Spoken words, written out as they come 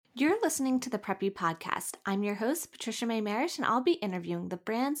You're listening to the Preppy Podcast. I'm your host, Patricia May Marish, and I'll be interviewing the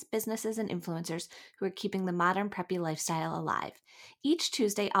brands, businesses, and influencers who are keeping the modern preppy lifestyle alive. Each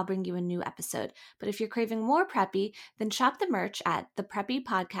Tuesday, I'll bring you a new episode. But if you're craving more preppy, then shop the merch at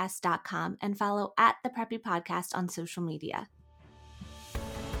thepreppypodcast.com and follow at The Preppy Podcast on social media.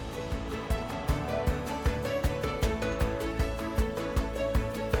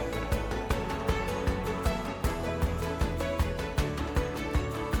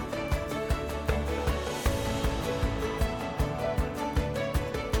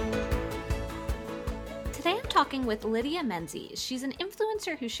 Today I'm talking with Lydia Menzies. She's an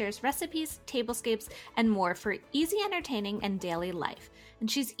influencer who shares recipes, tablescapes, and more for easy entertaining and daily life. And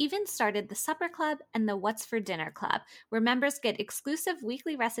she's even started the Supper Club and the What's for Dinner Club, where members get exclusive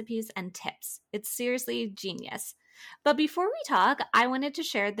weekly recipes and tips. It's seriously genius. But before we talk, I wanted to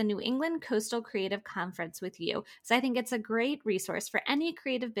share the New England Coastal Creative Conference with you, so I think it's a great resource for any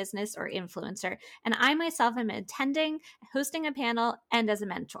creative business or influencer. And I myself am attending, hosting a panel, and as a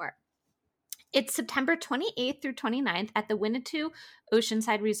mentor. It's September 28th through 29th at the Winnetou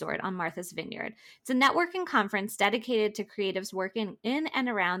Oceanside Resort on Martha's Vineyard. It's a networking conference dedicated to creatives working in and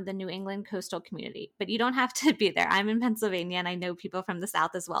around the New England coastal community. But you don't have to be there. I'm in Pennsylvania, and I know people from the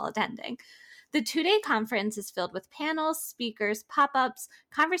South as well attending. The two-day conference is filled with panels, speakers, pop-ups,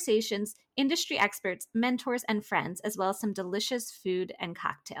 conversations, industry experts, mentors, and friends, as well as some delicious food and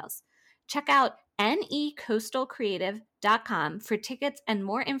cocktails. Check out necoastalcreative.com for tickets and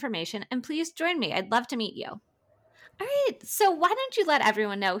more information, and please join me. I'd love to meet you. All right, so why don't you let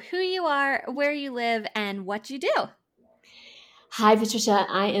everyone know who you are, where you live, and what you do? Hi, Patricia.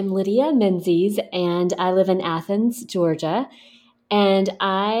 I am Lydia Menzies, and I live in Athens, Georgia. And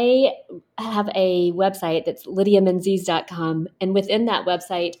I have a website that's lydiamenzies.com. And within that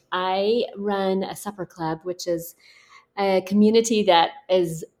website, I run a supper club, which is a community that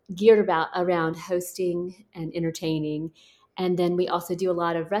is geared around hosting and entertaining. And then we also do a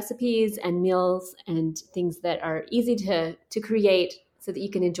lot of recipes and meals and things that are easy to create so that you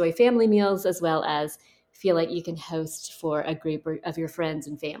can enjoy family meals as well as feel like you can host for a group of your friends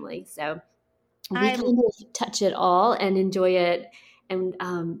and family. So we kind of touch it all and enjoy it and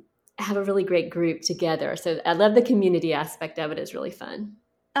have a really great group together. So I love the community aspect of it. It's really fun.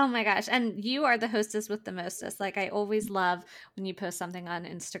 Oh my gosh. And you are the hostess with the mostest. Like, I always love when you post something on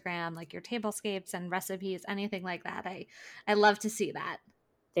Instagram, like your tablescapes and recipes, anything like that. I love to see that.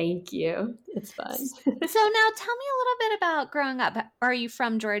 Thank you. It's fun. So now tell me a little bit about growing up. Are you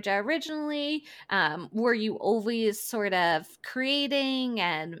from Georgia originally? Were you always sort of creating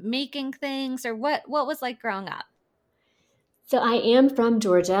and making things, or what was like growing up? So I am from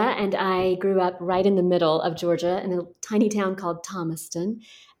Georgia, and I grew up right in the middle of Georgia in a tiny town called Thomaston.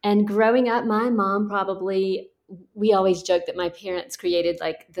 And growing up, my mom we always joke that my parents created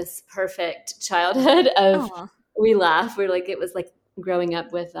like this perfect childhood of, we laugh. We're like, it was like growing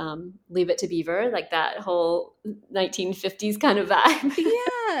up with Leave It to Beaver, like that whole 1950s kind of vibe.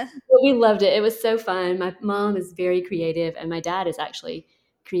 Yeah. But we loved it. It was so fun. My mom is very creative, and my dad is actually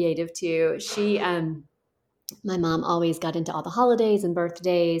creative too. My mom always got into all the holidays and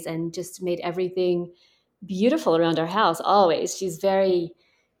birthdays and just made everything beautiful around our house, always. She's very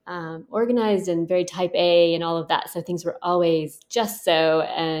organized and very type A and all of that. So things were always just so.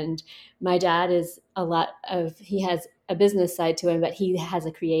 And my dad he has a business side to him, but he has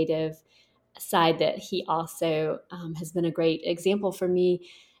a creative side that he also has been a great example for me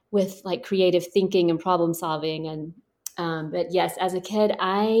with like creative thinking and problem solving. And but yes, as a kid,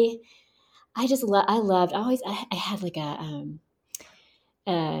 I had like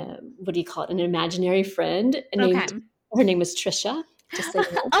what do you call it? An imaginary friend. Her name was Trisha. Just so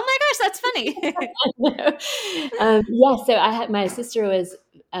you know. Oh my gosh, that's funny. So my sister was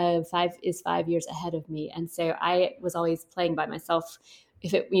 5 years ahead of me. And so I was always playing by myself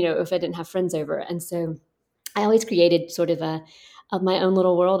if I didn't have friends over. And so I always created sort of my own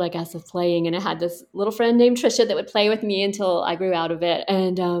little world, I guess, of playing. And I had this little friend named Trisha that would play with me until I grew out of it.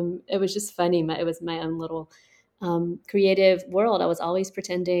 And it was just funny. It was my own little creative world. I was always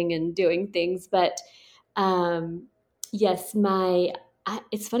pretending and doing things. But yes,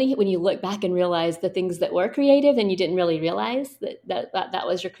 it's funny when you look back and realize the things that were creative and you didn't really realize that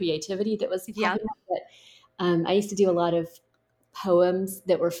was your creativity that was popping up. But I used to do a lot of poems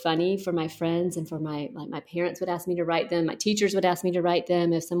that were funny for my friends and for my parents would ask me to write them. My teachers would ask me to write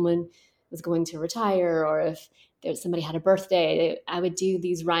them if someone was going to retire or if somebody had a birthday. I would do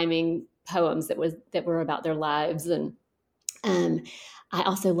these rhyming poems that were about their lives. And I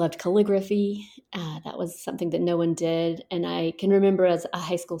also loved calligraphy. That was something that no one did. And I can remember as a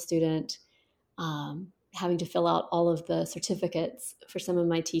high school student having to fill out all of the certificates for some of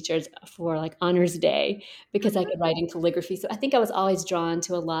my teachers for like honors day because I could write in calligraphy. So I think I was always drawn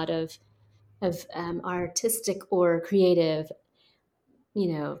to a lot of artistic or creative,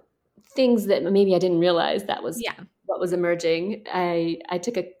 things that maybe I didn't realize that was Yeah. what was emerging. I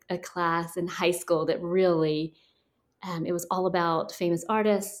took a class in high school that really, it was all about famous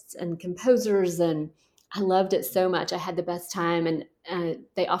artists and composers, and I loved it so much. I had the best time, and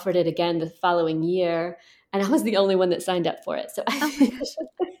they offered it again the following year, and I was the only one that signed up for it. So, Oh my gosh.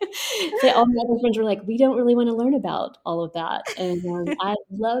 so all my other friends were like, "We don't really want to learn about all of that," and I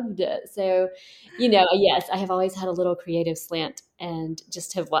loved it. So, yes, I have always had a little creative slant, and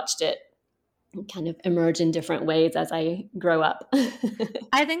just have watched it kind of emerge in different ways as I grow up.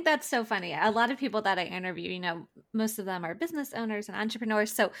 I think that's so funny. A lot of people that I interview, most of them are business owners and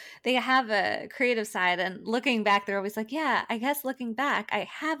entrepreneurs. So they have a creative side. And looking back, they're always like, yeah, I guess looking back, I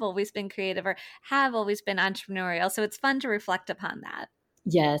have always been creative or have always been entrepreneurial. So it's fun to reflect upon that.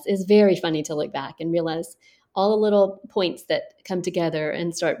 Yes, it's very funny to look back and realize all the little points that come together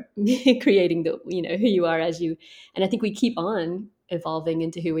and start creating who you are and I think we keep on evolving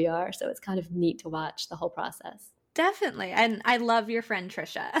into who we are. So it's kind of neat to watch the whole process. Definitely. And I love your friend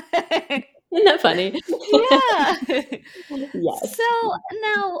Trisha. Isn't that funny? Yeah. Yes. So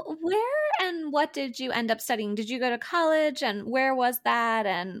now, where and what did you end up studying? Did you go to college, and where was that?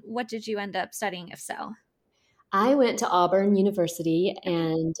 And what did you end up studying, if so? I went to Auburn University Okay.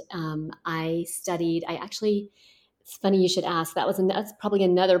 and I studied. It's funny you should ask. That's probably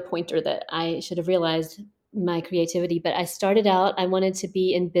another pointer that I should have realized my creativity. But I started out, I wanted to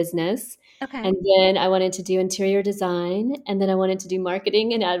be in business, Okay. and then I wanted to do interior design, and then I wanted to do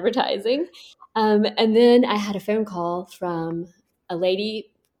marketing and advertising. And then I had a phone call from a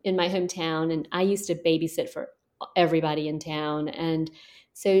lady in my hometown, and I used to babysit for everybody in town. And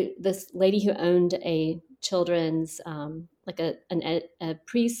so this lady who owned a children's like a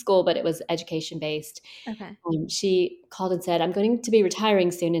preschool, but it was education based. Okay. She called and said, "I'm going to be retiring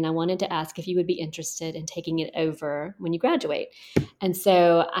soon, and I wanted to ask if you would be interested in taking it over when you graduate." And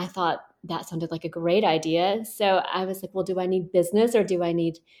so I thought that sounded like a great idea. So I was like, "Well, do I need business or do I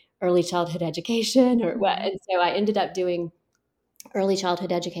need early childhood education or what?" Mhm. And so I ended up doing early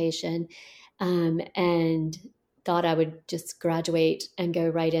childhood education, and thought I would just graduate and go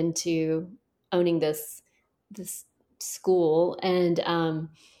right into owning this school. And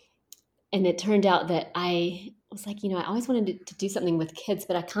it turned out that I was like, I always wanted to do something with kids,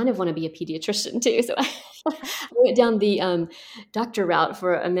 but I kind of want to be a pediatrician too. So I went down the doctor route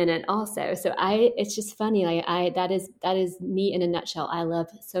for a minute also. So it's just funny. That is me in a nutshell. I love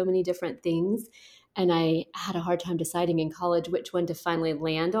so many different things. And I had a hard time deciding in college which one to finally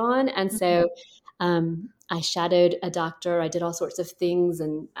land on. And Mhm. so I shadowed a doctor. I did all sorts of things,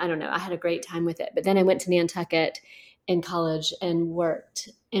 and I don't know. I had a great time with it. But then I went to Nantucket in college and worked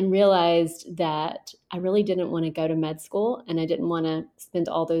and realized that I really didn't want to go to med school, and I didn't want to spend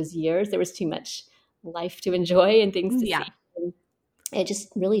all those years. There was too much life to enjoy and things to see. Yeah. And it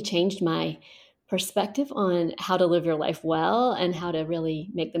just really changed my perspective on how to live your life well and how to really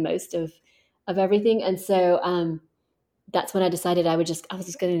make the most of everything. And so that's when I decided I was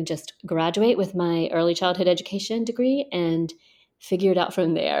just going to just graduate with my early childhood education degree and figure it out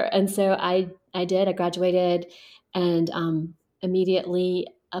from there. And so I did. I graduated and immediately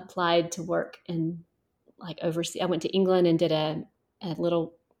applied to work in like overseas. I went to England and did a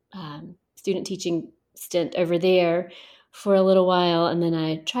little student teaching stint over there for a little while, and then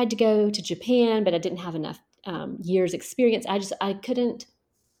I tried to go to Japan, but I didn't have enough years experience. I couldn't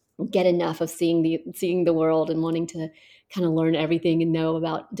get enough of seeing the world and wanting to kind of learn everything and know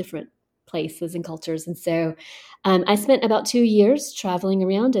about different places and cultures. And so I spent about 2 years traveling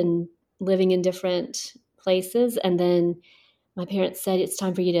around and living in different places. And then my parents said, "It's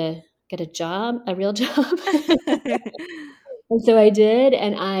time for you to get a job, a real job." And so I did,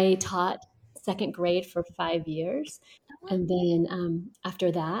 and I taught second grade for 5 years. And then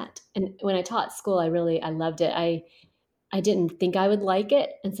after that, and when I taught school, I loved it. I didn't think I would like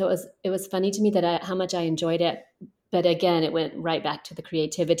it, and so it was funny to me that how much I enjoyed it. But again, it went right back to the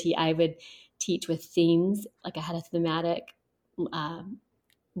creativity. I would teach with themes, like I had a thematic um,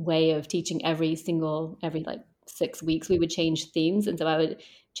 way of teaching every like 6 weeks. We would change themes, and so I would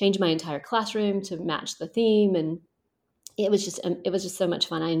change my entire classroom to match the theme, and it was just so much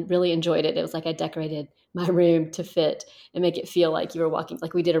fun. I really enjoyed it. It was like I decorated my room to fit and make it feel like you were walking,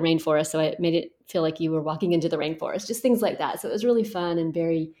 like we did a rainforest. So I made it feel like you were walking into the rainforest, just things like that. So it was really fun and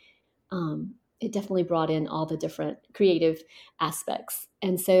it definitely brought in all the different creative aspects.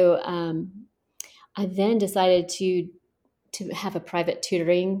 And so I then decided to have a private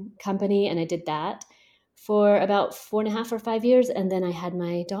tutoring company, and I did that for about 4.5 or 5 years. And then I had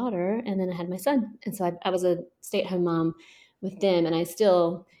my daughter, and then I had my son. And so I was a stay-at-home mom with them. And I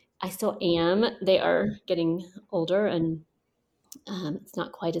still am. They are getting older, and it's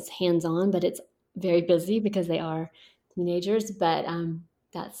not quite as hands-on, but it's very busy because they are teenagers. But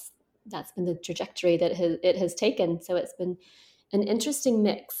that's that's been the trajectory that it has taken. So it's been an interesting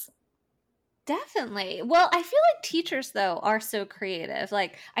mix. Definitely. Well, I feel like teachers, though, are so creative.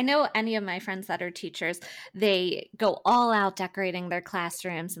 Like, I know any of my friends that are teachers, they go all out decorating their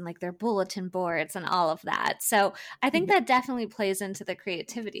classrooms and like their bulletin boards and all of that. So I think that definitely plays into the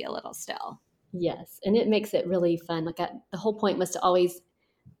creativity a little still. Yes, and it makes it really fun. The whole point was to always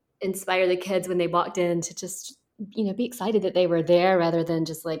inspire the kids when they walked in to just be excited that they were there rather than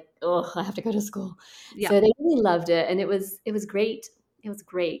just like, oh, I have to go to school. Yeah. So they really loved it, and it was great. It was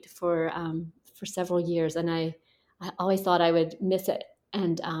great for several years, and I always thought I would miss it,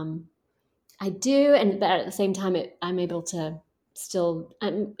 and I do, and but at the same time, I'm able to still.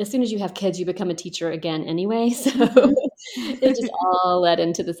 As soon as you have kids, you become a teacher again anyway. So it just all led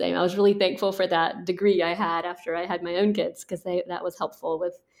into the same. I was really thankful for that degree I had after I had my own kids because that was helpful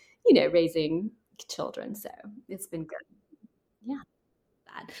with raising children. So it's been good. Yeah.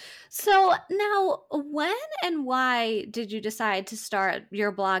 So now, when and why did you decide to start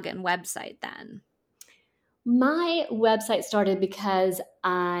your blog and website then? My website started because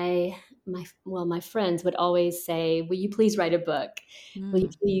my friends would always say, "Will you please write a book? Will you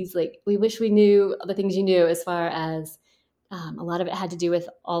Mm. please, like, we wish we knew the things you knew," as far as a lot of it had to do with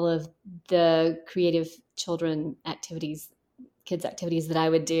all of the creative children activities, kids activities that I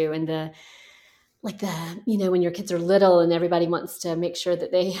would do, and when your kids are little and everybody wants to make sure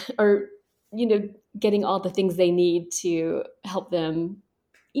that they are, getting all the things they need to help them,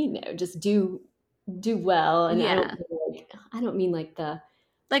 just do well. And Yeah, I don't mean like the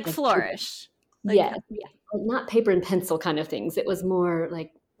like like flourish. Like, yeah, yeah. not paper and pencil kind of things. It was more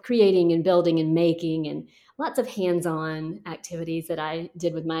like creating and building and making, and lots of hands-on activities that I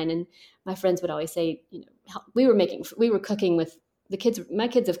did with mine. And my friends would always say, we were cooking with the kids. My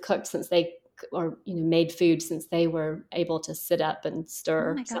kids have cooked since they or made food since they were able to sit up and Oh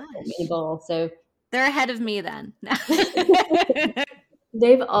stir my something in a gosh. bowl. So They're ahead of me then.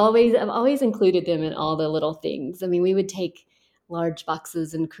 I've always included them in all the little things. I mean, we would take large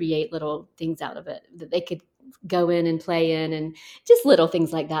boxes and create little things out of it that they could go in and play in, and just little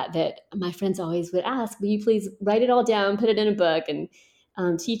things like that that my friends always would ask, will you please write it all down, put it in a book, and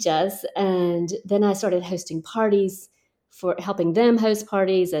teach us. And then I started hosting parties, for helping them host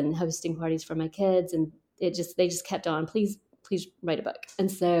parties and hosting parties for my kids. And they just kept on, please write a book.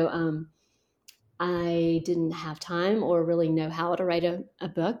 And so I didn't have time or really know how to write a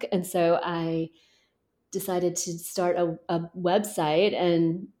book. And so I decided to start a website,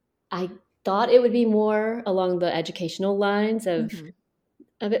 and I thought it would be more along the educational lines Mhm.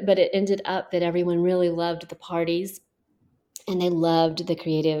 of it, but it ended up that everyone really loved the parties and they loved the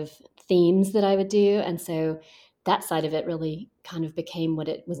creative themes that I would do. And so that side of it really kind of became what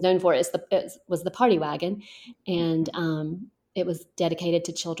it was known for. It was the party wagon, and it was dedicated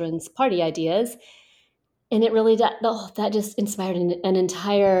to children's party ideas. And it really that just inspired an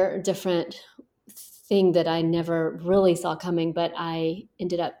entire different thing that I never really saw coming. But I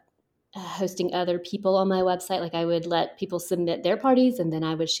ended up hosting other people on my website. Like, I would let people submit their parties, and then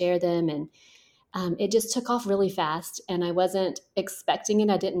I would share them, and it just took off really fast. And I wasn't expecting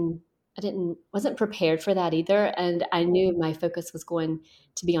it. Wasn't prepared for that either. And I knew my focus was going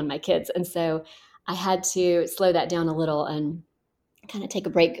to be on my kids, and so I had to slow that down a little and kind of take a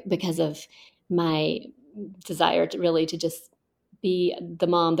break because of my desire to just be the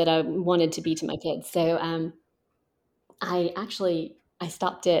mom that I wanted to be to my kids. So I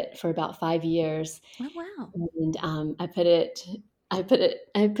stopped it for about 5 years, Oh, wow. and I put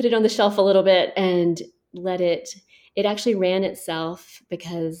it on the shelf a little bit and let it. It actually ran itself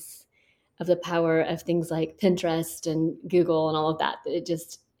because of the power of things like Pinterest and Google and all of that. It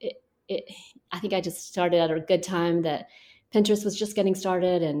I think I just started at a good time that Pinterest was just getting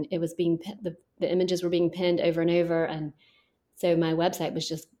started, and it was the images were being pinned over and over, and so my website was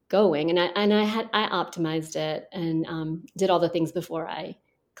just going, and I optimized it and did all the things before I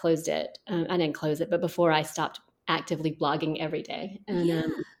closed it. I didn't close it, but before I stopped actively blogging every day, Yeah.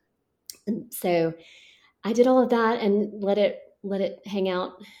 and so I did all of that and let it hang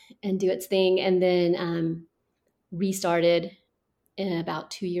out and do its thing, and then restarted about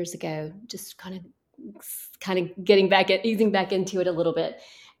 2 years ago, just kind of easing back into it a little bit.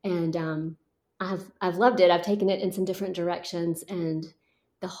 And I've loved it. I've taken it in some different directions, and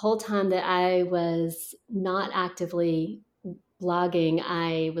the whole time that I was not actively blogging,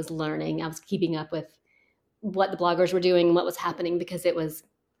 I was learning. I was keeping up with what the bloggers were doing and what was happening, because it was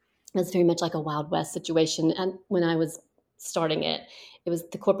very much like a Wild West situation. And when I was starting it,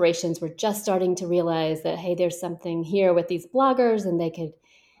 the corporations were just starting to realize that, hey, there's something here with these bloggers, and they could,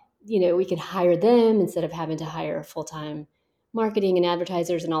 we could hire them instead of having to hire full-time marketing and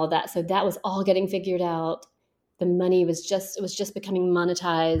advertisers and all of that. So that was all getting figured out. The money was just becoming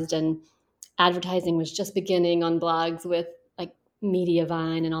monetized, and advertising was just beginning on blogs with like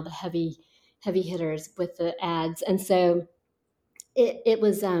Mediavine and all the heavy hitters with the ads. And so it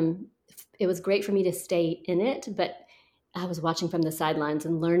was great for me to stay in it, but I was watching from the sidelines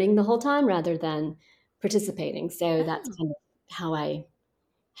and learning the whole time rather than participating. So that's kind of how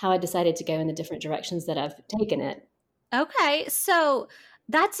I decided to go in the different directions that I've taken it. Okay, so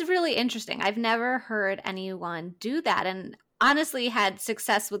that's really interesting. I've never heard anyone do that, and honestly had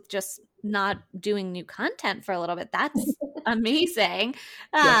success with just not doing new content for a little bit. That's amazing.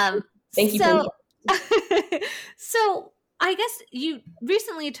 Thank you. So I guess you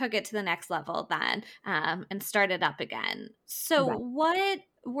recently took it to the next level then, and started up again. So Right. What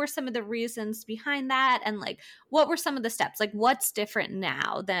were some of the reasons behind that? And like, what were some of the steps? Like, what's different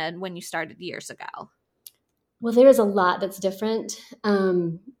now than when you started years ago? Well, there is a lot that's different.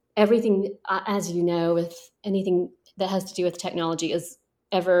 Everything, as you know, with anything that has to do with technology is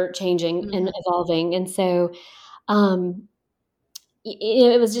ever changing and evolving. And so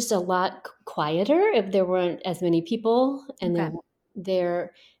it was just a lot quieter if there weren't as many people. And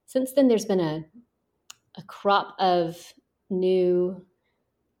since then, there's been a crop of new,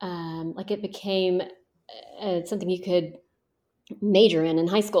 like it became something you could major in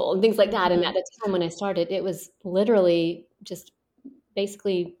high school and things like that. And at the time when I started, it was literally just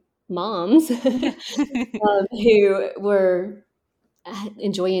basically moms who were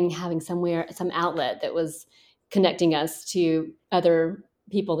enjoying having some outlet that was connecting us to other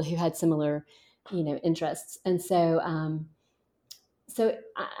people who had similar, interests. And so,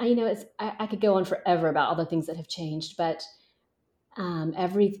 I could go on forever about all the things that have changed, but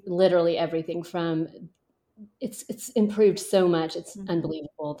literally everything from it's improved so much. It's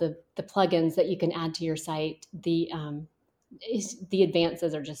unbelievable. The plugins that you can add to your site, the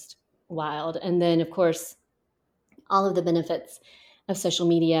advances are just wild. And then of course, all of the benefits of social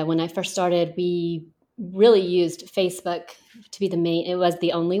media. When I first started, we really used Facebook to be the main. It was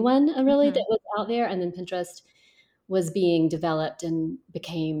the only one really that was out there. And then Pinterest was being developed and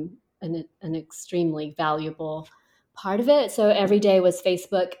became an extremely valuable part of it. So every day was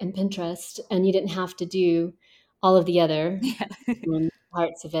Facebook and Pinterest, and you didn't have to do all of the other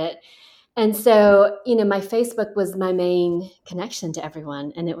parts of it. And so, my Facebook was my main connection to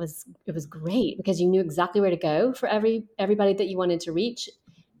everyone, and it was great because you knew exactly where to go for everybody that you wanted to reach.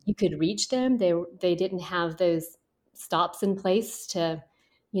 You could reach them. They didn't have those stops in place to,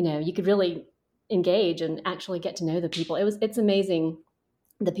 you could really engage and actually get to know the people. It's amazing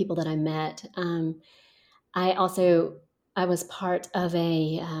the people that I met. I was part of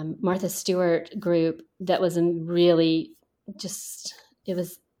a Martha Stewart group that was really it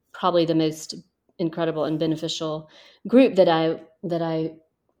was probably the most incredible and beneficial group that I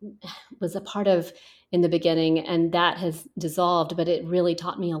was a part of in the beginning, and that has dissolved, but it really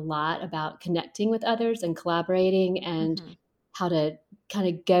taught me a lot about connecting with others and collaborating and how to kind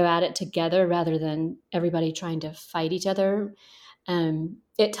of go at it together rather than everybody trying to fight each other.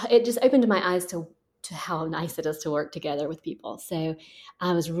 It just opened my eyes to how nice it is to work together with people. So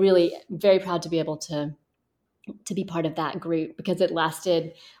I was really very proud to be able to be part of that group because it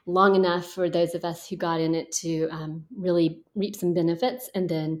lasted long enough for those of us who got in it to really reap some benefits. And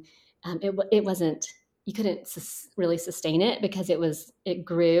then it wasn't, you couldn't really sustain it because it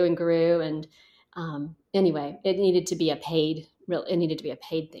grew and grew. And anyway, it needed to be a paid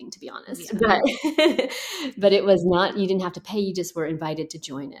thing, to be honest. Yeah. But it was not, you didn't have to pay, you just were invited to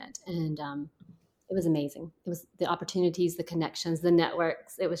join it. And it was amazing. It was the opportunities, the connections, the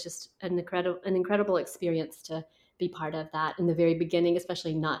networks. It was just an incredible experience to be part of that in the very beginning,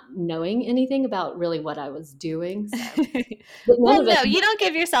 especially not knowing anything about really what I was doing. So. Well, no, you don't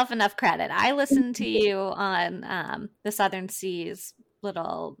give yourself enough credit. I listened to you on the Southern Seas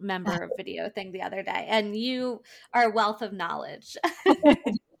little member video thing the other day, and you are a wealth of knowledge. Well,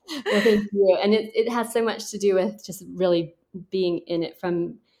 thank you. And it has so much to do with just really being in it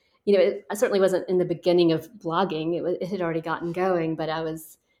from, I certainly wasn't in the beginning of blogging. It had already gotten going, but I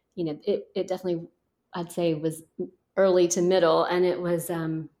was, it definitely, I'd say, was early to middle, and it was,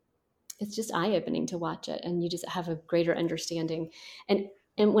 it's just eye-opening to watch it, and you just have a greater understanding. And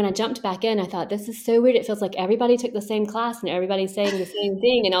And when I jumped back in, I thought, this is so weird. It feels like everybody took the same class and everybody's saying the same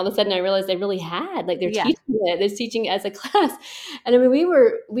thing. And all of a sudden I realized they really had, like they're Yeah. teaching it, they're teaching as a class. And I mean,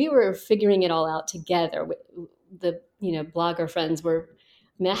 we were figuring it all out together. The, blogger friends were,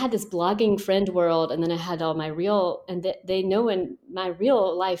 I mean, I had this blogging friend world, and then I had all my real, and they know, and my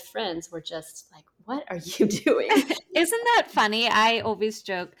real life friends were just like, what are you doing? Isn't that funny? I always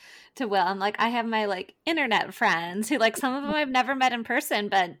joke to Will, I'm like, I have my like internet friends who, like, some of them I've never met in person,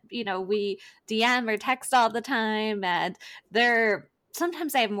 but we DM or text all the time, and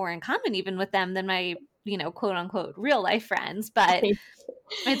sometimes I have more in common even with them than my quote unquote real life friends, but it's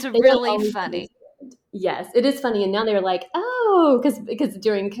They don't really always funny. understand. Yes, it is funny. And now they're like, oh, because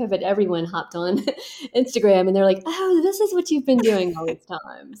during COVID, everyone hopped on Instagram and they're like, oh, this is what you've been doing all this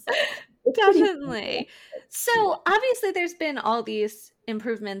time. So it's pretty Definitely. So obviously there's been all these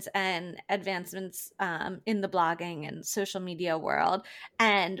improvements and advancements in the blogging and social media world.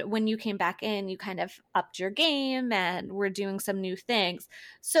 And when you came back in, you kind of upped your game and were doing some new things.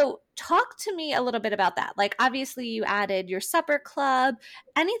 So talk to me a little bit about that. Like, obviously you added your supper club.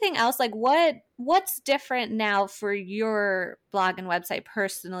 Anything else? Like, what's different now for your blog and website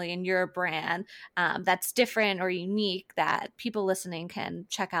personally and your brand that's different or unique that people listening can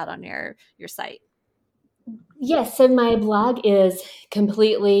check out on your site? Yes, so my blog is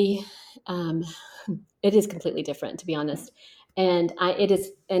completely, um, it is completely different, to be honest. And it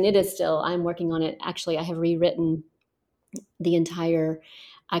is still, I'm working on it. Actually, I have rewritten the entire,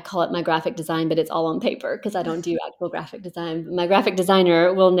 I call it my graphic design, but it's all on paper because I don't do actual graphic design. My graphic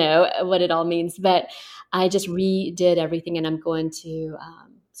designer will know what it all means, but I just redid everything, and I'm going to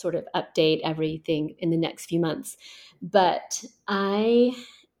sort of update everything in the next few months. But I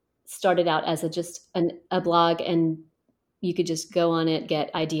started out as a blog, and you could just go on it,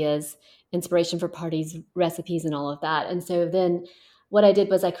 get ideas, inspiration for parties, recipes, and all of that. And so then what I did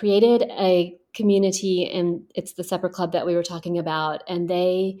was I created a community, and it's the Supper Club that we were talking about, and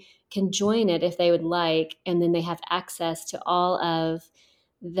they can join it if they would like. And then they have access to all of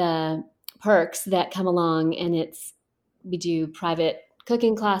the perks that come along. And we do private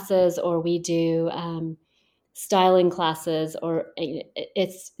cooking classes, or we do styling classes, or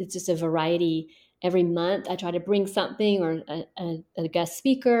it's just a variety. Every month I try to bring something, or a guest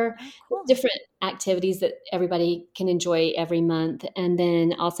speaker. Oh, cool. Different activities that everybody can enjoy every month. And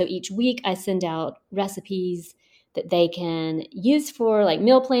then also each week I send out recipes that they can use for like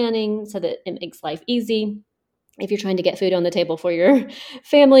meal planning, so that it makes life easy if you're trying to get food on the table for your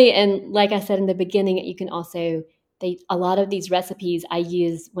family. And like I said in the beginning, you can also, a lot of these recipes I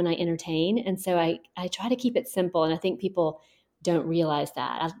use when I entertain. And so I try to keep it simple. And I think people don't realize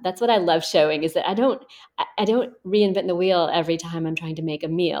that. That's what I love showing, is that I don't reinvent the wheel every time I'm trying to make a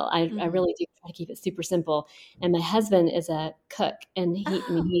meal. I really do try to keep it super simple. And my husband is a cook, and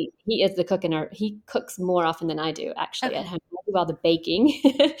he is the cook he cooks more often than I do, actually. Okay. At home. I do all the baking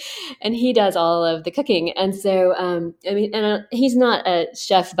and he does all of the cooking. And so, I mean, and he's not a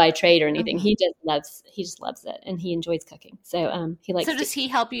chef by trade or anything. He just loves it, and he enjoys cooking. So, he likes. So does he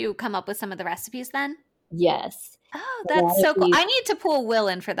help you come up with some of the recipes then? Yes. Oh, that's so cool. I need to pull Will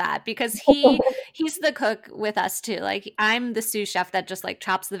in for that, because he's the cook with us too. Like, I'm the sous chef that just like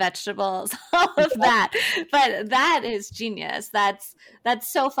chops the vegetables, all of that. But that is genius. That's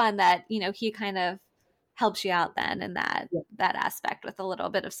so fun that, he kind of helps you out then in that aspect with a little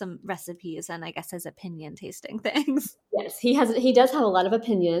bit of some recipes and, I guess, his opinion tasting things. Yes, he does have a lot of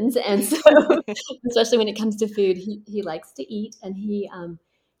opinions, and so especially when it comes to food, he likes to eat, and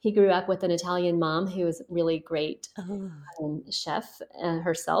he grew up with an Italian mom who was really great chef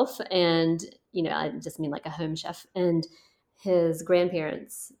herself, and I just mean like a home chef. And his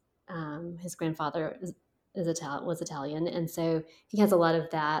grandparents, his grandfather was Italian, and so he has a lot of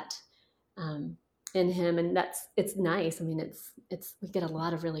that in him, and it's nice. I mean, it's we get a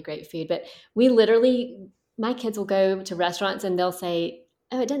lot of really great food, but we literally, my kids will go to restaurants and they'll say,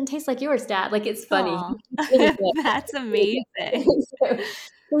 "Oh, it doesn't taste like yours, Dad." Like, it's funny. It's really good. That's amazing.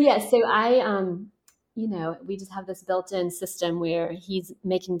 So yeah, so I we just have this built-in system where he's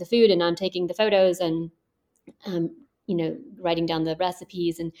making the food and I'm taking the photos, and writing down the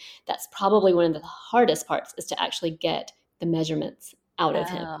recipes. And that's probably one of the hardest parts, is to actually get the measurements out of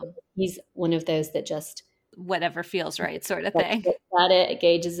him. He's one of those that just whatever feels right sort of thing. At it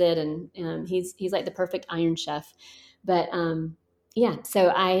gauges it, and he's like the perfect Iron Chef. But yeah,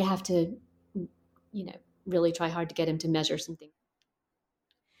 so I have to really try hard to get him to measure something.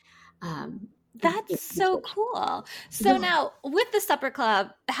 That's so cool. So now, with the Supper Club,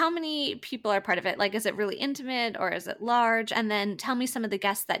 how many people are part of it? Like, is it really intimate or is it large? And then tell me some of the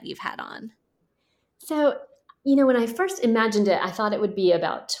guests that you've had on. So when I first imagined it, I thought it would be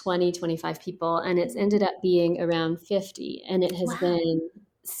about 20, 25 people, and it's ended up being around 50. And it has Wow. been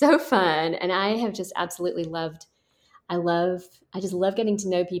so fun. And I have just absolutely loved, I love, I just love getting to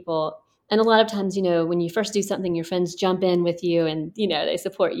know people. And a lot of times, when you first do something, your friends jump in with you and, they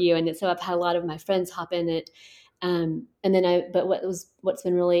support you. And so I've had a lot of my friends hop in it. And then but what's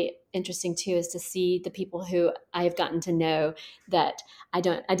been really interesting too is to see the people who I have gotten to know that I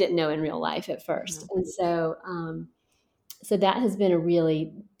didn't know in real life at first. Mhm. And so that has been a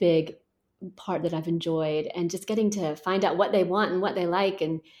really big part that I've enjoyed, and just getting to find out what they want and what they like,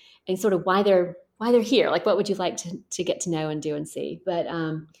 and sort of why they're here. Like, what would you like to get to know and do and see? But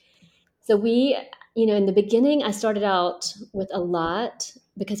so we, in the beginning, I started out with a lot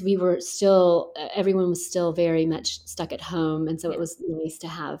because we were still, everyone was still very much stuck at home. And so it Yeah. was nice to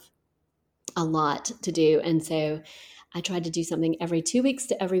have a lot to do. And so I tried to do something every 2 weeks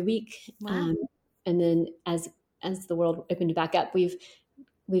to every week. Wow. And then as the world opened back up, we've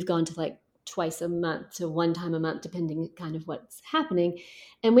gone to like twice a month to one time a month, depending kind of what's happening.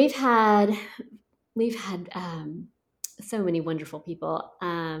 And we've had so many wonderful people.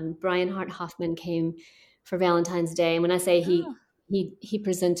 Brian Hart Hoffman came for Valentine's Day, and when I say Oh, he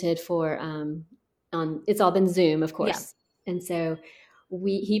presented for on it's all been Zoom, of yeah. course, and so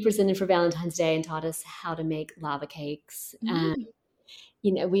he presented for Valentine's Day and taught us how to make lava cakes. Mm.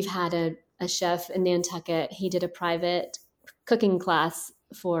 We've had a chef in Nantucket. He did a private cooking class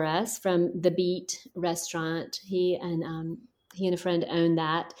for us from the Beat restaurant. He and a friend own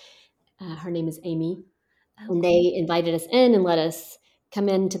that. Her name is Amy, Oh, and cool. they invited us in and let us come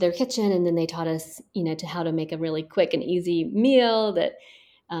into their kitchen, and then they taught us, to how to make a really quick and easy meal that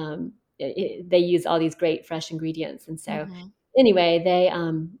they use all these great fresh ingredients. And so Hmm. anyway, they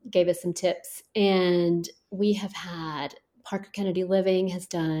gave us some tips, and we have had Parker Kennedy Living has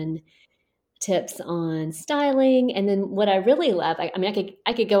done tips on styling. And then what I really love, I mean,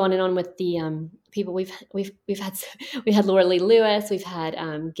 I could go on and on with the people we had Laura Lee Lewis, we've had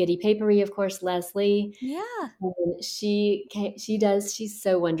Giddy Papery, of course, Leslie. Yeah. She's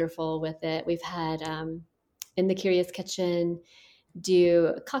so wonderful with it. We've had in the Curious Kitchen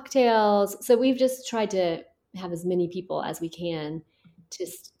do cocktails. So we've just tried to have as many people as we can to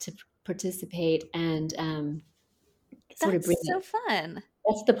participate, and sort of That's bring so it. fun.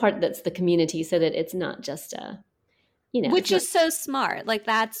 That's the part that's the community, so that it's not just it's Which not is so smart. Like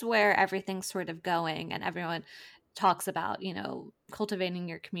that's where everything's sort of going, and everyone talks about, cultivating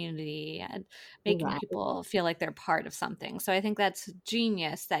your community and making right. people feel like they're part of something. So I think that's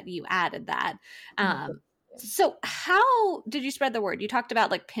genius that you added that. So how did you spread the word? You talked about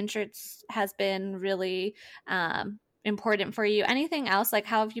like Pinterest has been really important for you. Anything else? Like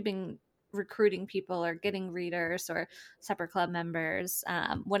how have you been recruiting people or getting readers or supper club members?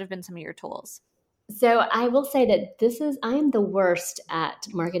 What have been some of your tools? So I will say that I am the worst at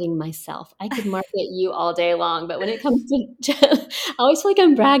marketing myself. I could market you all day long, but when it comes to, I always feel like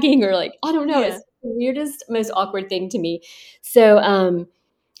I'm bragging, or like, I don't know, it's Yeah. the weirdest, most awkward thing to me. So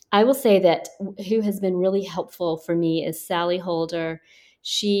I will say that who has been really helpful for me is Sally Holder.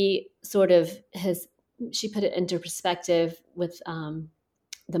 She sort of she put it into perspective with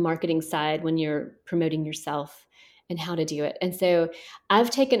the marketing side when you're promoting yourself and how to do it. And so I've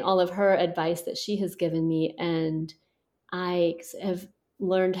taken all of her advice that she has given me, and I have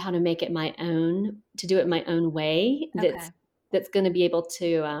learned how to make it my own, to do it my own way. Okay. That's going to be able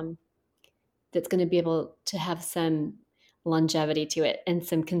to have some longevity to it and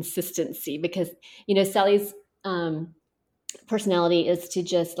some consistency, because Sally's um, personality is to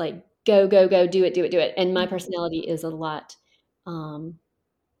just like go go go, do it do it do it, and my Mhm. personality is a lot um,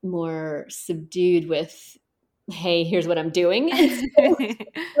 more subdued with, hey, here's what I'm doing. And so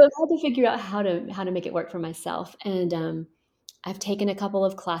I've had to figure out how to make it work for myself. And I've taken a couple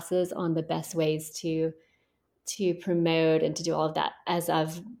of classes on the best ways to promote and to do all of that as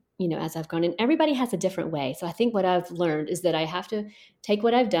I've gone. And everybody has a different way. So I think what I've learned is that I have to take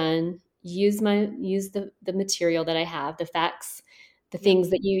what I've done, use the material that I have, the facts, the Yep. things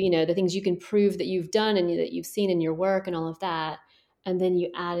that the things you can prove that you've done and that you've seen in your work and all of that. And then you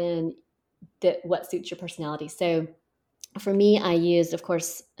add in what suits your personality. So for me, I used, of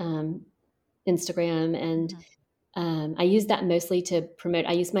course, Instagram, and Mhm. I use that mostly to promote.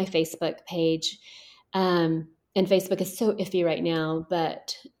 I use my Facebook page, and Facebook is so iffy right now,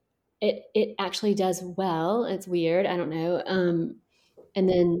 but it actually does well. It's weird. I don't know. And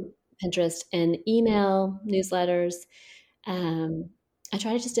then Pinterest and email newsletters. Um, I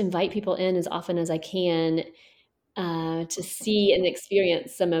try to just invite people in as often as I can to see and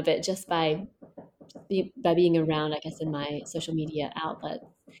experience some of it just by being around, I guess, in my social media outlets.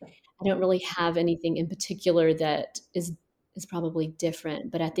 I don't really have anything in particular that is probably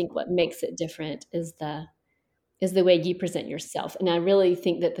different, but I think what makes it different is the way you present yourself. And I really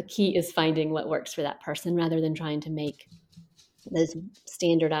think that the key is finding what works for that person rather than trying to make those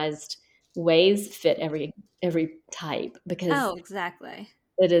standardized ways fit every type, because Oh, exactly.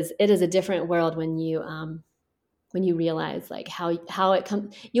 it is a different world when you realize like how it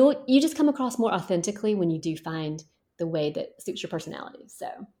comes, you just come across more authentically when you do find the way that suits your personality. So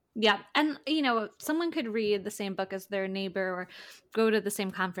Yeah. And, someone could read the same book as their neighbor or go to the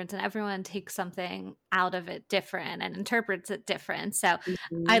same conference, and everyone takes something out of it different and interprets it different. So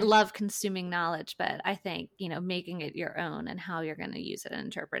I mhm. love consuming knowledge, but I think, making it your own and how you're going to use it and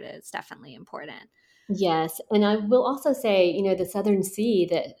interpret it is definitely important. Yes, and I will also say, the Southern Sea,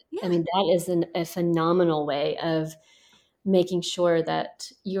 that I Yeah. mean, that is a phenomenal way of making sure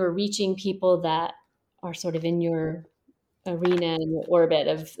that you're reaching people that are sort of in your arena and your orbit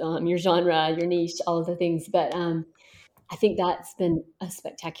of your genre, your niche, all of the things. But I think that's been a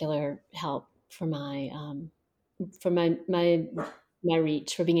spectacular help for my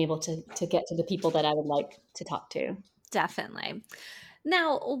reach, for being able to get to the people that I would like to talk to. Definitely.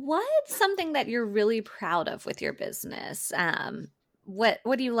 Now, what's something that you're really proud of with your business?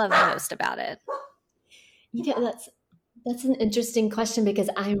 What do you love most about it? That's an interesting question, because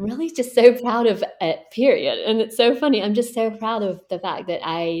I'm really just so proud of it, period. And it's so funny. I'm just so proud of the fact that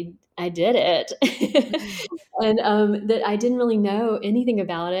I did it. And that I didn't really know anything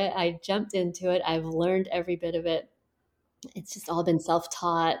about it. I jumped into it. I've learned every bit of it. It's just all been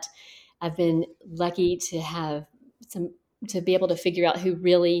self-taught. I've been lucky to have some to be able to figure out who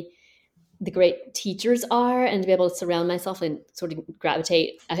really the great teachers are, and to be able to surround myself and sort of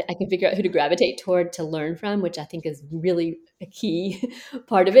gravitate. I can figure out who to gravitate toward to learn from, which I think is really a key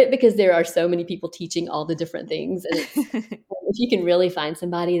part of it, because there are so many people teaching all the different things. And it's, if you can really find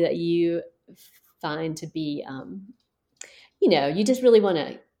somebody that you find to be, you just really want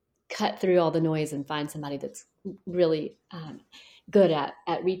to cut through all the noise and find somebody that's really good at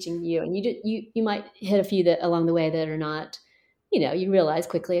reaching you. And you might hit a few that along the way that are not, you realize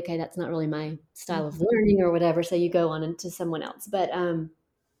quickly, okay, that's not really my style of Mhm. learning or whatever. So you go on into someone else. But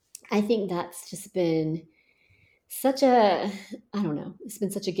I think that's just been such a, I don't know, it's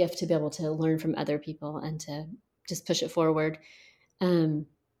been such a gift to be able to learn from other people and to just push it forward. Um,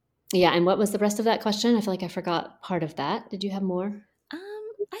 yeah. And what was the rest of that question? I feel like I forgot part of that. Did you have more?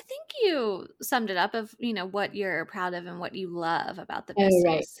 I think you summed it up of, what you're proud of and what you love about the Oh,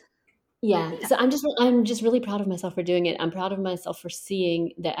 right. business. Yeah. Yeah. So I'm just really proud of myself for doing it. I'm proud of myself for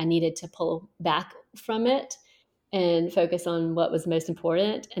seeing that I needed to pull back from it and focus on what was most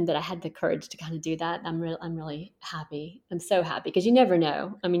important, and that I had the courage to kind of do that. I'm really happy. I'm so happy, because you never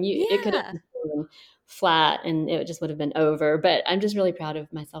know. I mean, it could Yeah. have been flat and it just would have been over, but I'm just really proud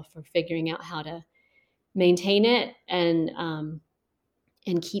of myself for figuring out how to maintain it and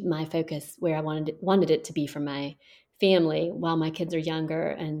keep my focus where I wanted it to be for my family while my kids are younger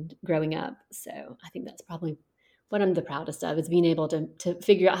and growing up. So I think that's probably what I'm the proudest of, is being able to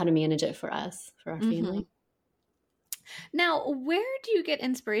figure out how to manage it for us, for our Hmm. family. Now, where do you get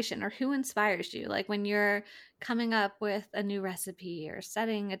inspiration, or who inspires you? Like when you're coming up with a new recipe or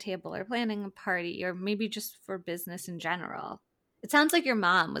setting a table or planning a party, or maybe just for business in general. It sounds like your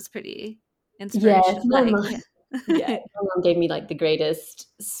mom was pretty Yes, inspiration my like. mom. Yeah. Yeah, my mom gave me like the greatest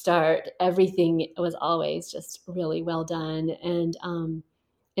start. Everything was always just really well done, and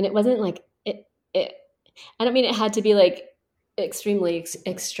it wasn't like it. I don't mean it had to be like extremely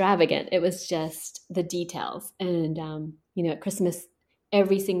extravagant. It was just the details, and at Christmas,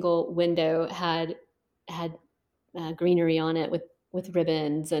 every single window had greenery on it with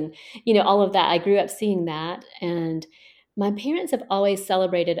ribbons, and all of that. I grew up seeing that, and my parents have always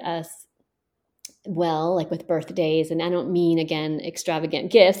celebrated us well, like with birthdays. And I don't mean, again,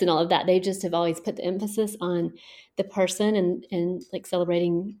 extravagant gifts and all of that. They just have always put the emphasis on the person, and like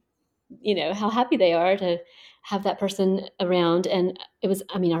celebrating, how happy they are to have that person around. And it was,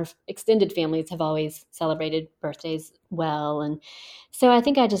 I mean, our extended families have always celebrated birthdays well. And so I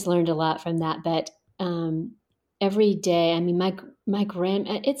think I just learned a lot from that. But every day, I mean, my grand,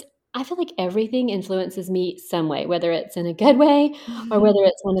 it's, I feel like everything influences me some way, whether it's in a good way or whether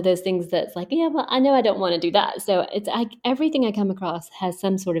it's one of those things that's like, yeah, well, I know I don't want to do that. So everything I come across has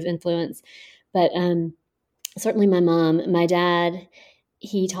some sort of influence. But certainly my mom, my dad,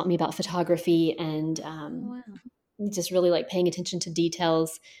 he taught me about photography, and Wow. just really like paying attention to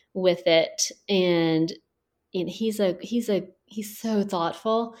details with it. And he's so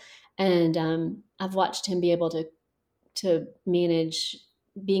thoughtful, and I've watched him be able to manage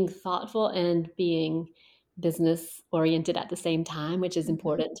being thoughtful and being business oriented at the same time, which is Mhm.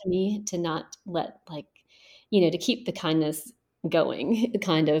 important to me, to not let to keep the kindness going,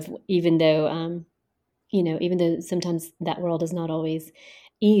 kind of, even though sometimes that world is not always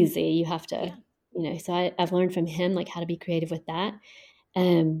easy, you have to, Yeah. so I've learned from him, like, how to be creative with that.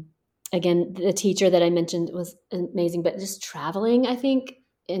 Um, Again, the teacher that I mentioned was amazing, but just traveling, I think,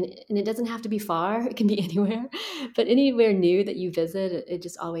 and it doesn't have to be far, it can be anywhere, but anywhere new that you visit, it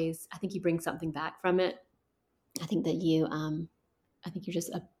just always, I think you bring something back from it. I think that I think you're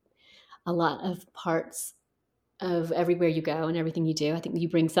just a lot of parts of everywhere you go and everything you do. I think you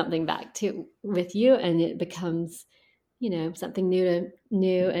bring something back to with you, and it becomes, something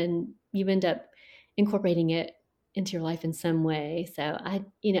new, and you end up incorporating it into your life in some way. So I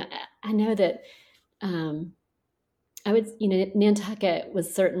know that, um, I would, Nantucket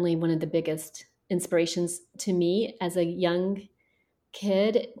was certainly one of the biggest inspirations to me as a young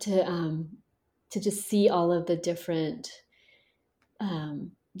kid, to just see all of the different,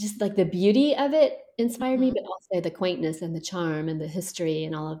 just like the beauty of it inspired me, Mhm. but also the quaintness and the charm and the history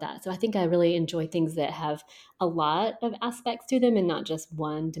and all of that. So I think I really enjoy things that have a lot of aspects to them and not just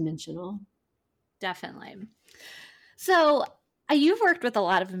one dimensional. Definitely. So, you've worked with a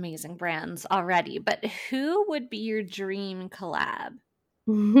lot of amazing brands already, but who would be your dream collab?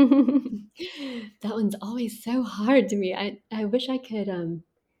 That one's always so hard to me. I wish I could, I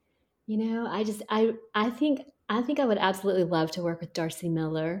think I would absolutely love to work with Darcy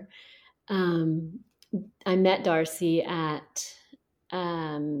Miller. Um, I met Darcy at,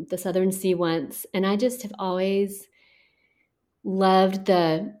 the Southern Sea once, and I just have always loved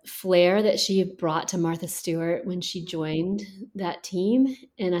the flair that she brought to Martha Stewart when she joined that team,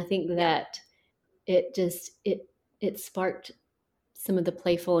 and I think Yeah. that it just it sparked some of the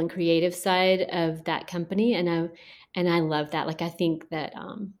playful and creative side of that company, and I love that. Like, I think that,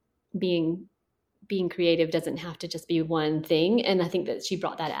 being being creative doesn't have to just be one thing, and I think that she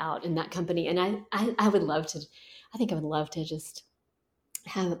brought that out in that company, and I would love to. I think I would love to just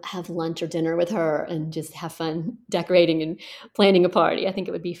have lunch or dinner with her and just have fun decorating and planning a party. I think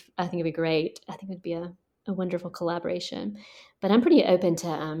it'd be great. I think it'd be a wonderful collaboration. But I'm pretty open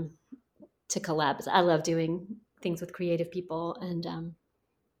to collabs. I love doing things with creative people, and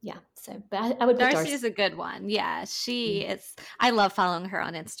yeah. So, but I would put Darcy Darcy. is a good one. Yeah, she is. I love following her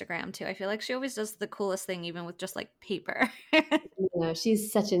on Instagram too. I feel like she always does the coolest thing, even with just like paper.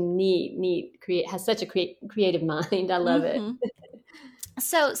 She's such a neat create has such a creative mind. I love it. Hmm.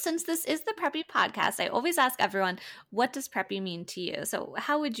 So, since this is the Preppy podcast, I always ask everyone, what does preppy mean to you? So,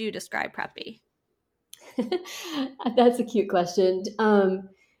 how would you describe preppy? That's a cute question.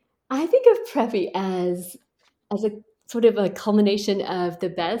 I think of preppy as a sort of a culmination of the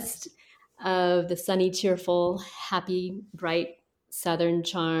best of the sunny, cheerful, happy, bright Southern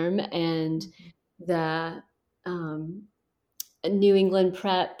charm, and the, um, New England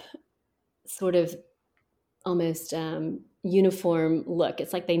prep sort of almost, uniform look.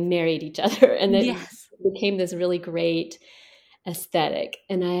 It's like they married each other, and it Yes. became this really great aesthetic,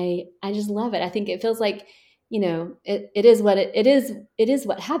 and I just love it. I think it feels like, it is what it is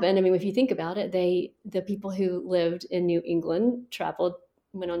what happened. I mean, if you think about it, the people who lived in New England traveled,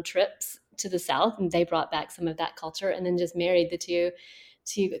 went on trips to the South, and they brought back some of that culture, and then just married the two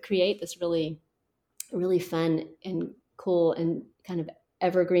to create this really fun and cool and kind of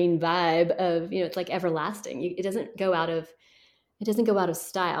evergreen vibe of, it's like everlasting. It doesn't go out of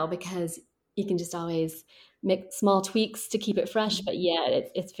style, because you can just always make small tweaks to keep it fresh, but yeah,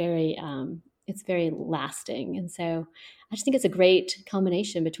 it's very lasting. And so I just think it's a great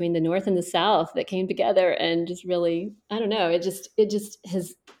combination between the North and the South that came together, and just really, I don't know, it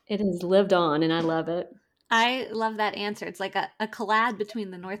has lived on, and I love it. I love that answer. It's like a collab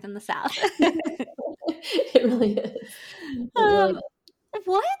between the North and the South. It really is. It really um,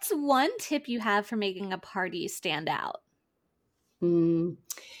 what's one tip you have for making a party stand out? mm,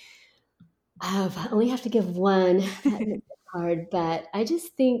 I only have to give one. That makes it hard, but I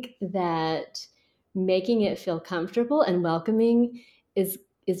just think that making it feel comfortable and welcoming is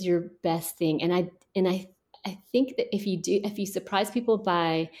your best thing. And I think that if you surprise people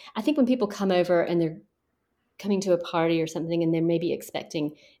by, I think when people come over and they're coming to a party or something, and they're maybe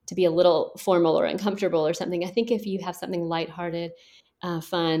expecting to be a little formal or uncomfortable or something, I think if you have something lighthearted,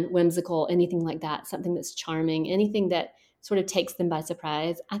 fun, whimsical, anything like that, something that's charming, anything that sort of takes them by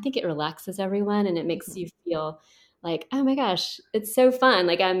surprise, I think it relaxes everyone, and it makes you feel like, oh my gosh, it's so fun.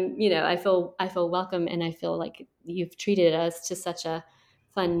 Like, I feel welcome, and I feel like you've treated us to such a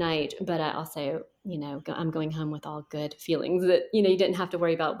fun night. But I also, I'm going home with all good feelings, that, you didn't have to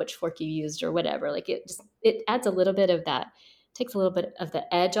worry about which fork you used or whatever. Like, it adds a little bit of that takes a little bit of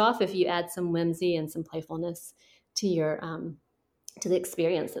the edge off if you add some whimsy and some playfulness to your to the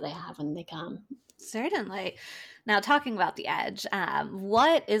experience that they have when they come. Certainly. Now, talking about the edge,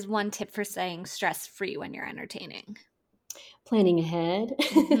 what is one tip for staying stress-free when you're entertaining? Planning ahead.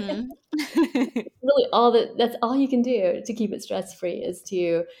 Mm-hmm. Really that's all you can do to keep it stress-free is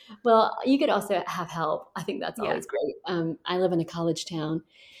to, well, you could also have help. I think that's Yeah. always great. I live in a college town,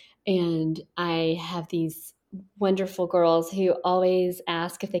 and I have these wonderful girls who always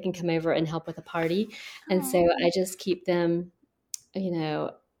ask if they can come over and help with a party. And so I just keep them,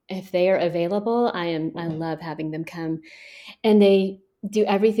 if they are available, I love having them come, and they do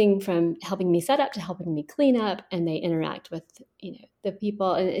everything from helping me set up to helping me clean up, and they interact with, the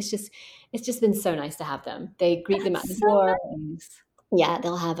people. And it's just been so nice to have them. They greet them at the door. Nice. Yeah,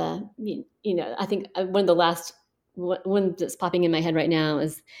 they'll have I think one of the last one that's popping in my head right now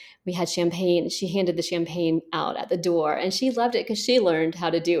is we had champagne. She handed the champagne out at the door, and she loved it because she learned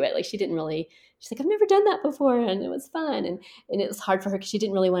how to do it. Like she's like, I've never done that before. And it was fun. And it was hard for her because she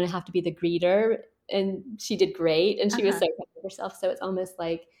didn't really want to have to be the greeter, and she did great. And she was so proud of herself. So it's almost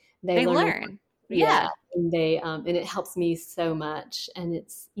like they learn. Yeah. And and it helps me so much. And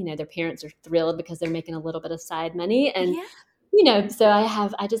it's, their parents are thrilled because they're making a little bit of side money. And, so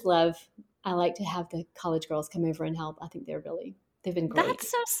I like to have the college girls come over and help. I think they've been great. That's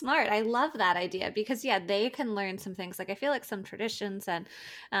so smart. I love that idea because, they can learn some things. Like I feel like some traditions and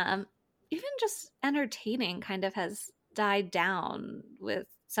even just entertaining kind of has died down with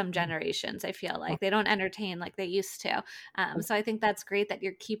some generations. I feel like they don't entertain like they used to. So I think that's great that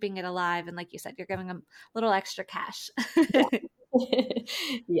you're keeping it alive. And like you said, you're giving them a little extra cash.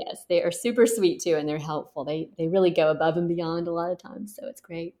 Yes, they are super sweet too, and they're helpful. They really go above and beyond a lot of times. So it's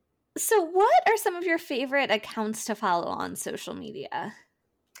great. So what are some of your favorite accounts to follow on social media?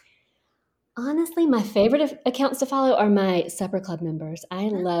 Honestly, my favorite accounts to follow are my supper club members. I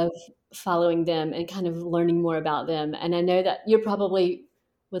love following them and kind of learning more about them. And I know that you probably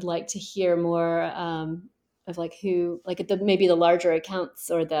would like to hear more of like who, like maybe the larger accounts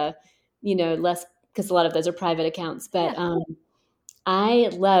or the, less, because a lot of those are private accounts. But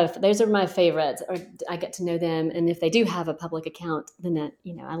those are my favorites, or I get to know them. And if they do have a public account, then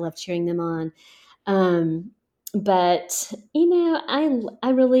I love cheering them on. But I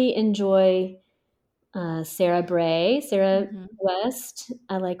really enjoy Sarah West.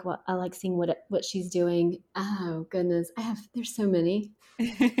 I like seeing what she's doing. Oh goodness, there's so many.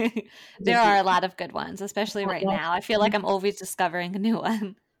 There are a lot of good ones, especially right now. I feel like I'm always discovering a new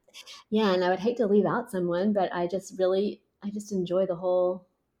one. Yeah, and I would hate to leave out someone, but I just enjoy the whole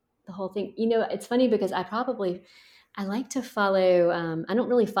thing. It's funny because I like to follow. I don't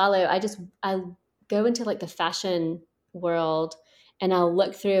really follow. I go into like the fashion world, and I'll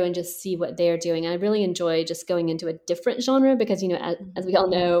look through and just see what they're doing. I really enjoy just going into a different genre because, as we all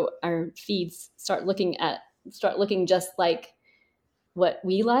know, our feeds start looking just like what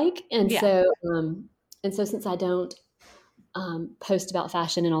we like. And so since I don't post about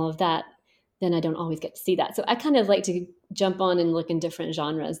fashion and all of that, then I don't always get to see that. So I kind of like to jump on and look in different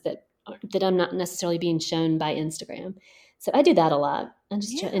genres that I'm not necessarily being shown by Instagram. So I do that a lot. And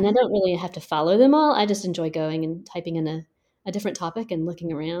I don't really have to follow them all. I just enjoy going and typing in a different topic and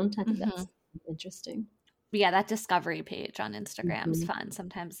looking around. I think that's interesting. Yeah, that discovery page on Instagram is fun.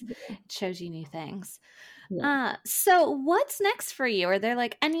 Sometimes it shows you new things. Yeah. So what's next for you? Are there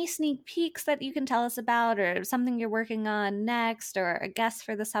like any sneak peeks that you can tell us about, or something you're working on next, or a guest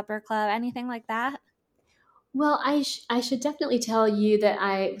for the supper club, anything like that? Well, I should definitely tell you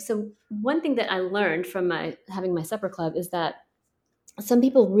that so one thing that I learned from having my supper club is that some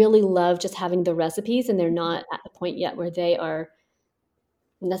people really love just having the recipes, and they're not at the point yet where they are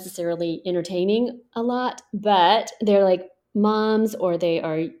necessarily entertaining a lot, but they're like moms, or they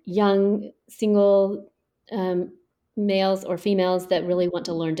are young single males or females that really want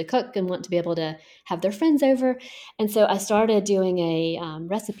to learn to cook and want to be able to have their friends over. And so I started doing a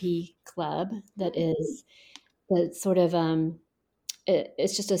recipe club that sort of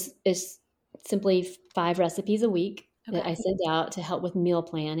it's simply 5 recipes a week that I send out to help with meal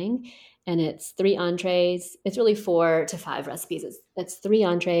planning. And it's 3 entrees. It's really 4 to 5 recipes. It's 3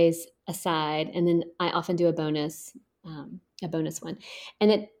 entrees a side, and then I often do a bonus one.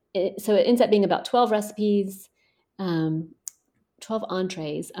 And so it ends up being about 12 recipes, 12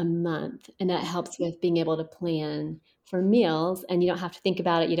 entrees a month, and that helps with being able to plan for meals. And you don't have to think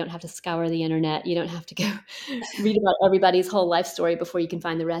about it. You don't have to scour the internet. You don't have to go read about everybody's whole life story before you can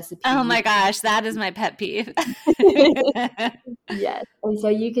find the recipe. Oh my gosh, that is my pet peeve. Yes. And so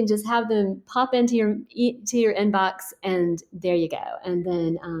you can just have them pop into your inbox, and there you go. And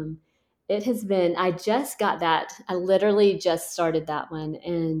then it has been, I just got that. I literally just started that one.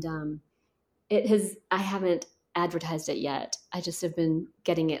 And I haven't advertised it yet. I just have been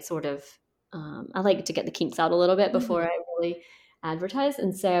getting it sort of, I like to get the kinks out a little bit before I really advertise.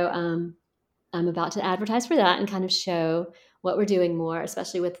 And so I'm about to advertise for that and kind of show what we're doing more,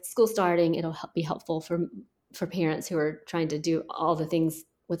 especially with school starting. It'll be helpful for parents who are trying to do all the things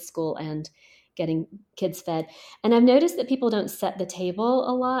with school and getting kids fed. And I've noticed that people don't set the table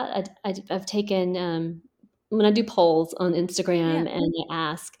a lot. I've taken, when I do polls on Instagram and I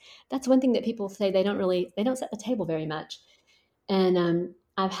ask, that's one thing that people say they don't set the table very much. And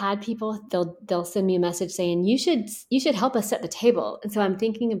I've had people, they'll send me a message saying, you should help us set the table. And so I'm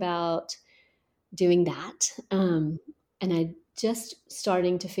thinking about doing that. And I just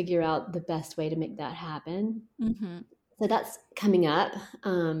starting to figure out the best way to make that happen. So that's coming up,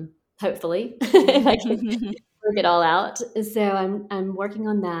 hopefully, if I can work it all out. So I'm working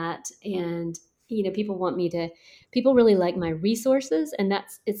on that. And, people really like my resources. And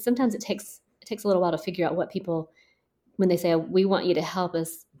sometimes it takes a little while to figure out what people, when they say, we want you to help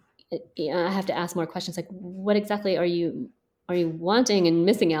us, I have to ask more questions like, what exactly are you wanting and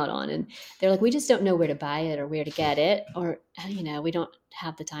missing out on? And they're like, we just don't know where to buy it or where to get it, or, we don't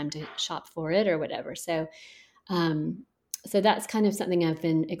have the time to shop for it or whatever. So that's kind of something I've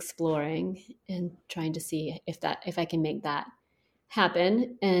been exploring and trying to see if I can make that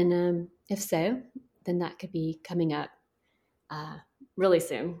happen. And if so, then that could be coming up really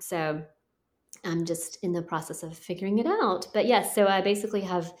soon. So I'm just in the process of figuring it out. But yes, so I basically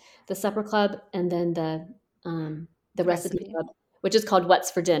have the supper club and then the recipe club, which is called What's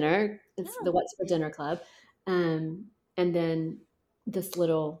for Dinner. It's the What's for Dinner Club. And then this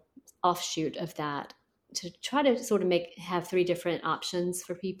little offshoot of that to try to sort of have 3 different options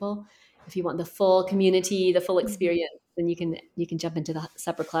for people. If you want the full community, the full experience, then you can jump into the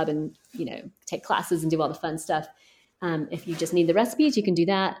supper club and, take classes and do all the fun stuff. If you just need the recipes, you can do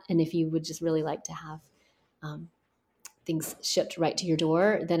that. And if you would just really like to have things shipped right to your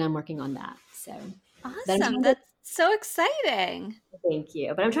door, then I'm working on that. So awesome. That's so exciting. Thank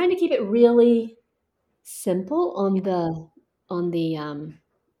you. But I'm trying to keep it really simple on the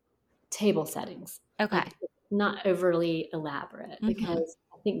table settings. Okay. Like, not overly elaborate, because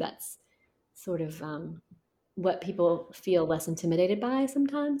I think that's sort of what people feel less intimidated by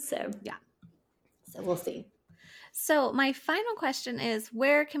sometimes. So we'll see. So my final question is,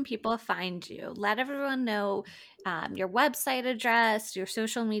 where can people find you? Let everyone know your website address, your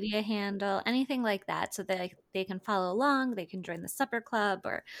social media handle, anything like that, so that they can follow along, they can join the supper club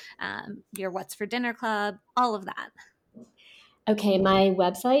or your What's for Dinner club, all of that. Okay, my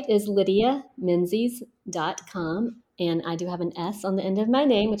website is lydiamenzies.com, and I do have an S on the end of my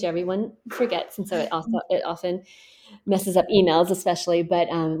name, which everyone forgets, and so it often messes up emails especially, but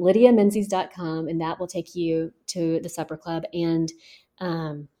lydiamenzies.com, and that will take you to the supper club, and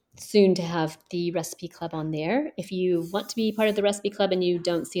soon to have the recipe club on there. If you want to be part of the recipe club and you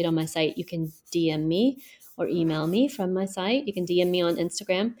don't see it on my site, you can DM me or email me from my site. You can DM me on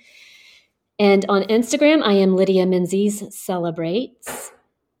Instagram. And on Instagram, I am Lydia Menzies Celebrates.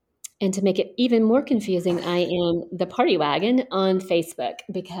 And to make it even more confusing, I am the Party Wagon on Facebook,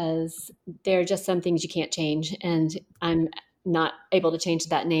 because there are just some things you can't change. And I'm not able to change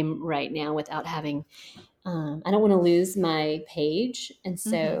that name right now without having, I don't want to lose my page. And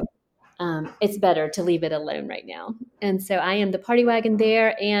so it's better to leave it alone right now. And so I am the Party Wagon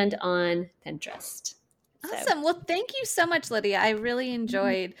there and on Pinterest. Awesome. Well, thank you so much, Lydia. I really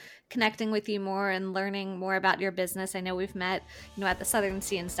enjoyed connecting with you more and learning more about your business. I know we've met, at the Southern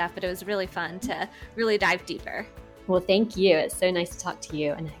Sea and stuff, but it was really fun to really dive deeper. Well, thank you. It's so nice to talk to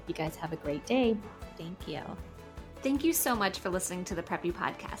you, and I hope you guys have a great day. Thank you. Thank you so much for listening to the Preppy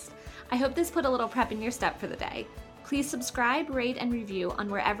Podcast. I hope this put a little prep in your step for the day. Please subscribe, rate, and review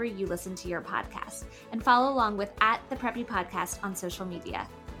on wherever you listen to your podcast, and follow along with @The Preppy Podcast on social media.